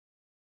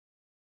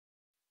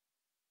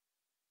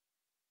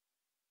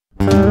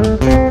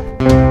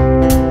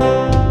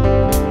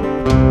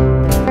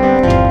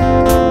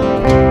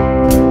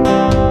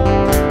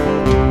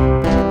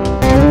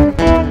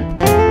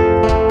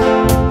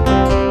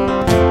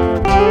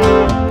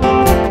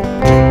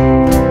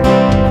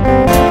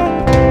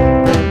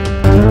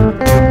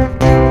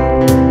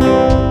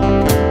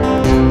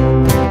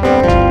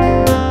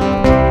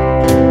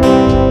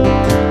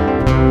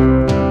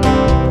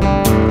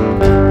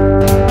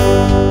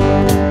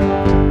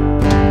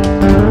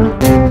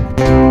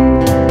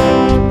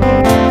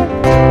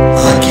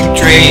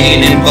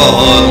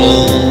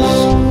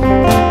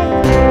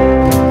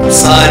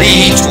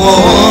each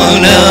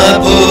one I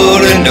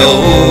put a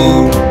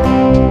note,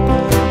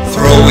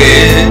 throw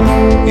it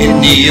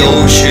in the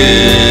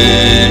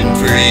ocean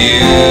for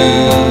you,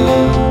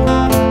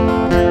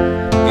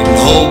 in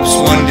hopes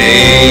one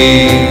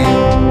day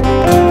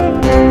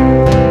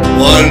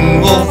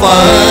one will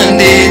find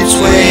its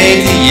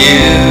way to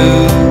you.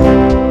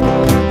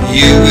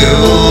 You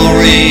will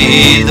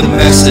read the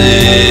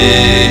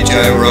message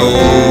I wrote.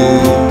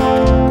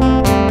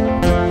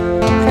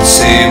 It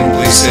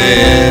simply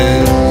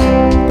says,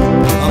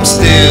 I'm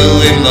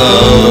still in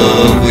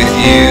love with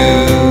you.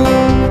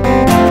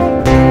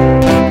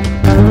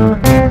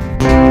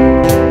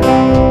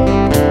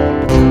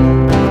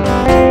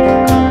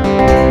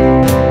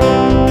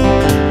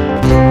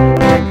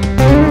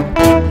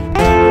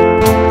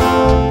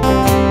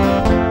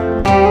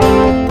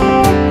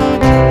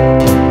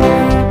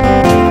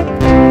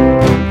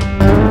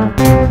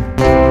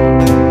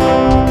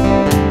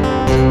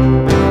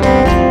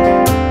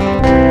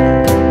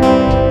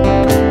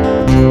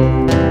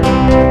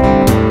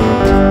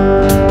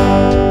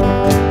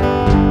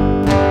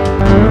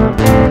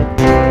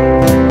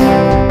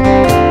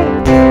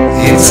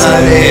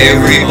 Inside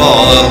every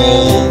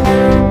bottle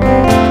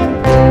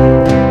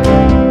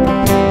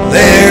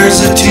there's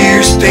a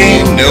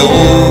tear-stained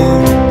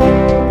note.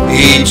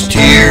 Each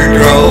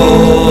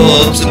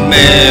teardrop's a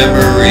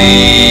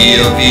memory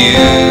of you,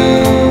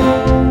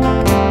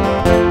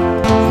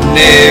 and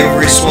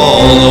every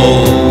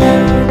swallow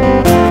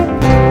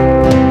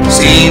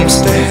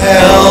seems to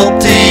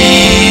help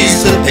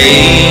ease the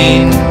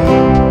pain.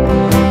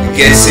 I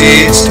guess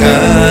it's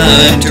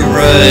time to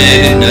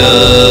write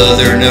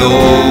another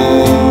note.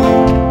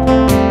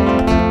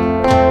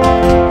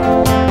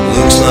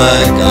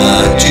 Like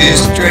I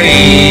just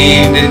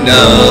drained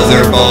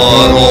another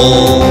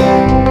bottle.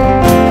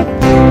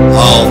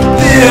 I'll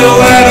fill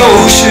that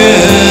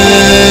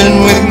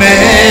ocean with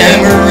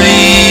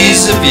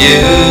memories of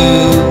you.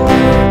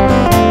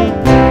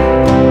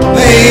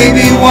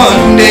 Maybe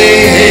one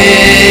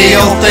day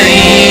you'll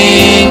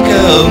think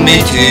of me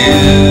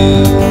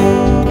too.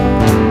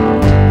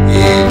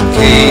 In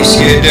case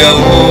you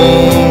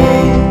don't,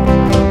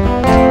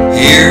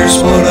 here's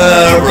what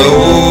I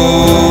wrote.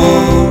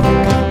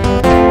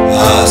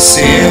 I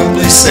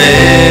simply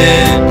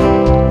said,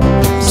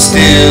 I'm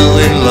still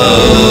in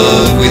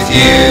love with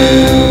you.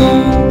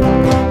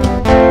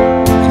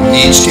 And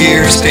each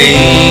tear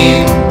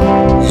stain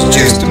is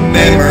just a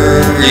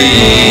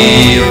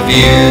memory of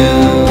you.